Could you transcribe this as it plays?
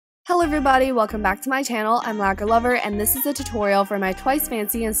Hello everybody, welcome back to my channel. I'm Lacquer Lover and this is a tutorial for my Twice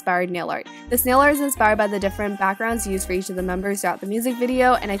Fancy inspired nail art. This nail art is inspired by the different backgrounds used for each of the members throughout the music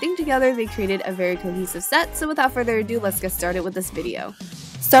video, and I think together they created a very cohesive set, so without further ado, let's get started with this video.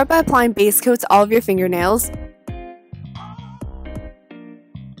 Start by applying base coat to all of your fingernails.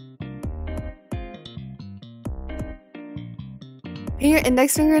 Paint your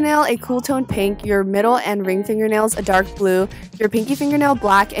index fingernail a cool toned pink, your middle and ring fingernails a dark blue, your pinky fingernail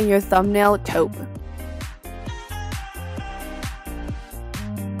black, and your thumbnail taupe.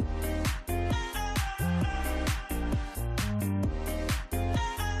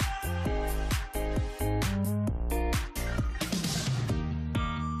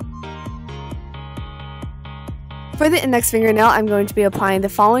 For the index fingernail, I'm going to be applying the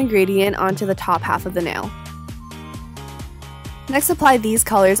following gradient onto the top half of the nail. Next, apply these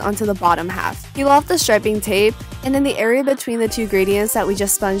colors onto the bottom half. Peel off the striping tape, and in the area between the two gradients that we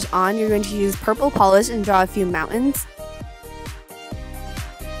just sponged on, you're going to use purple polish and draw a few mountains.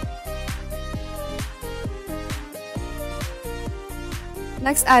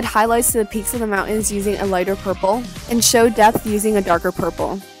 Next, add highlights to the peaks of the mountains using a lighter purple, and show depth using a darker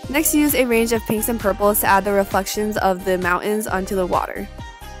purple. Next, use a range of pinks and purples to add the reflections of the mountains onto the water.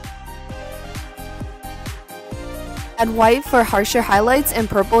 Add white for harsher highlights and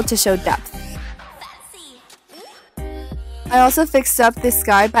purple to show depth. I also fixed up the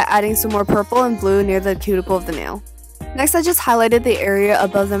sky by adding some more purple and blue near the cuticle of the nail. Next, I just highlighted the area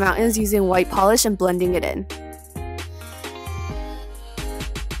above the mountains using white polish and blending it in.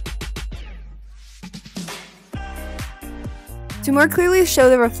 To more clearly show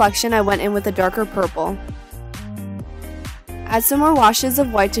the reflection, I went in with a darker purple. Add some more washes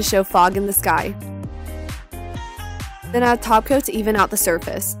of white to show fog in the sky. Then add top coat to even out the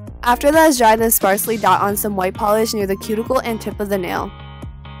surface. After that is dried, then sparsely dot on some white polish near the cuticle and tip of the nail.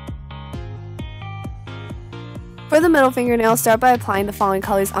 For the middle fingernail, start by applying the following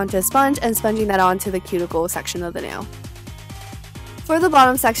colors onto a sponge and sponging that onto the cuticle section of the nail. For the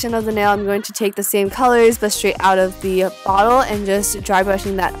bottom section of the nail, I'm going to take the same colors but straight out of the bottle and just dry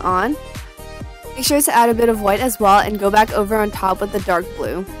brushing that on. Make sure to add a bit of white as well and go back over on top with the dark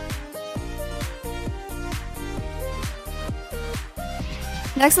blue.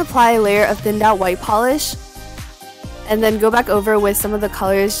 Next, apply a layer of thinned out white polish, and then go back over with some of the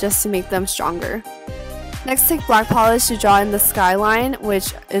colors just to make them stronger. Next, take black polish to draw in the skyline,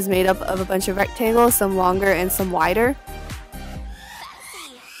 which is made up of a bunch of rectangles, some longer and some wider.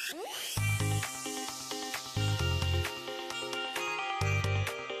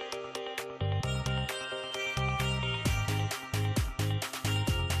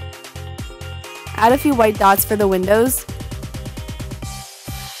 Add a few white dots for the windows.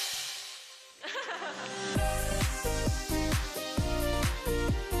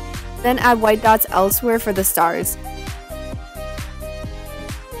 Then add white dots elsewhere for the stars.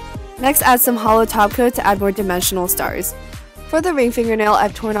 Next, add some hollow top coat to add more dimensional stars. For the ring fingernail,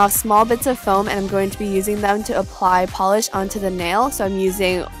 I've torn off small bits of foam and I'm going to be using them to apply polish onto the nail. So I'm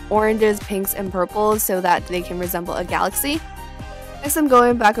using oranges, pinks, and purples so that they can resemble a galaxy. Next, I'm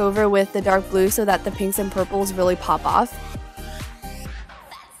going back over with the dark blue so that the pinks and purples really pop off.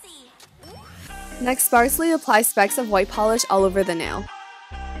 Next, sparsely apply specks of white polish all over the nail.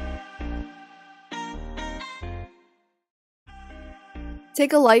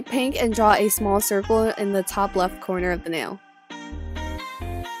 Take a light pink and draw a small circle in the top left corner of the nail.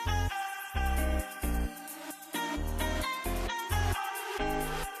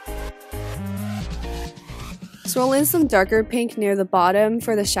 Swirl in some darker pink near the bottom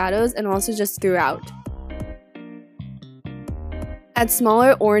for the shadows and also just throughout. Add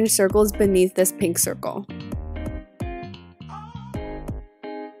smaller orange circles beneath this pink circle.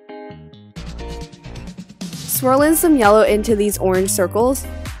 Swirl in some yellow into these orange circles,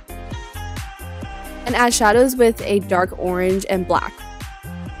 and add shadows with a dark orange and black.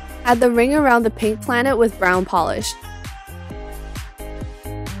 Add the ring around the pink planet with brown polish.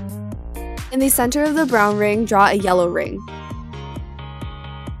 In the center of the brown ring, draw a yellow ring.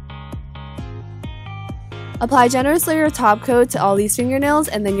 Apply a generous layer of top coat to all these fingernails,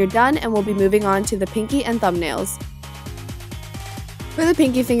 and then you're done, and we'll be moving on to the pinky and thumbnails. For the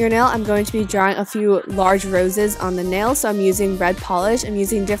pinky fingernail, I'm going to be drawing a few large roses on the nail, so I'm using red polish. I'm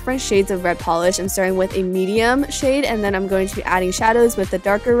using different shades of red polish. I'm starting with a medium shade, and then I'm going to be adding shadows with the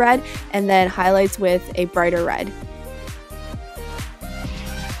darker red, and then highlights with a brighter red.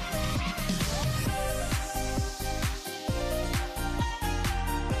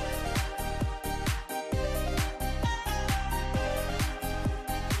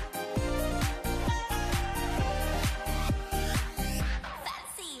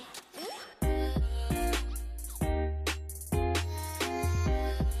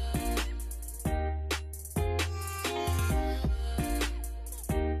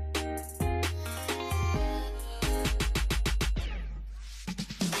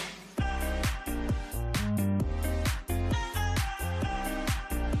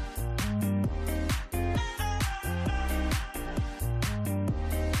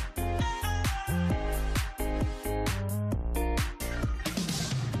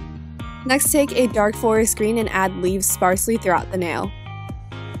 Next, take a dark forest green and add leaves sparsely throughout the nail.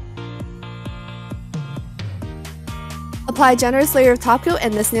 Apply a generous layer of top coat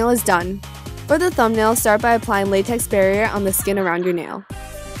and this nail is done. For the thumbnail, start by applying latex barrier on the skin around your nail.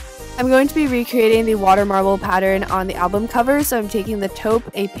 I'm going to be recreating the water marble pattern on the album cover, so I'm taking the taupe,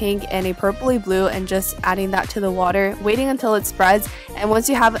 a pink, and a purpley blue and just adding that to the water, waiting until it spreads, and once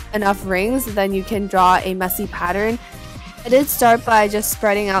you have enough rings, then you can draw a messy pattern. I did start by just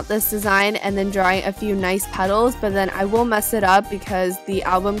spreading out this design and then drawing a few nice petals, but then I will mess it up because the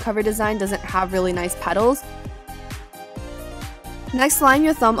album cover design doesn't have really nice petals. Next, line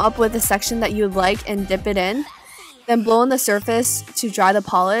your thumb up with the section that you would like and dip it in. Then blow on the surface to dry the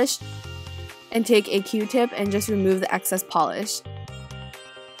polish and take a Q-tip and just remove the excess polish.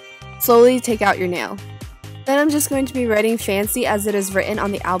 Slowly take out your nail. Then I'm just going to be writing fancy as it is written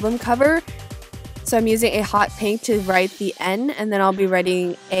on the album cover. So I'm using a hot pink to write the N, and then I'll be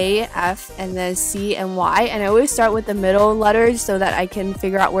writing A, F, and then C and Y. And I always start with the middle letters so that I can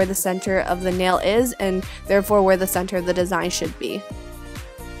figure out where the center of the nail is and therefore where the center of the design should be.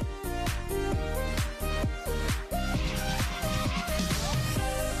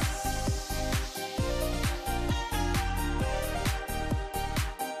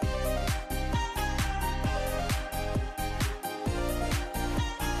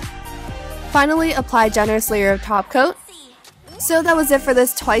 Finally, apply a generous layer of top coat. So that was it for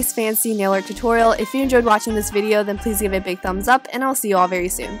this twice fancy nail art tutorial. If you enjoyed watching this video, then please give it a big thumbs up and I'll see you all very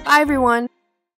soon. Bye everyone!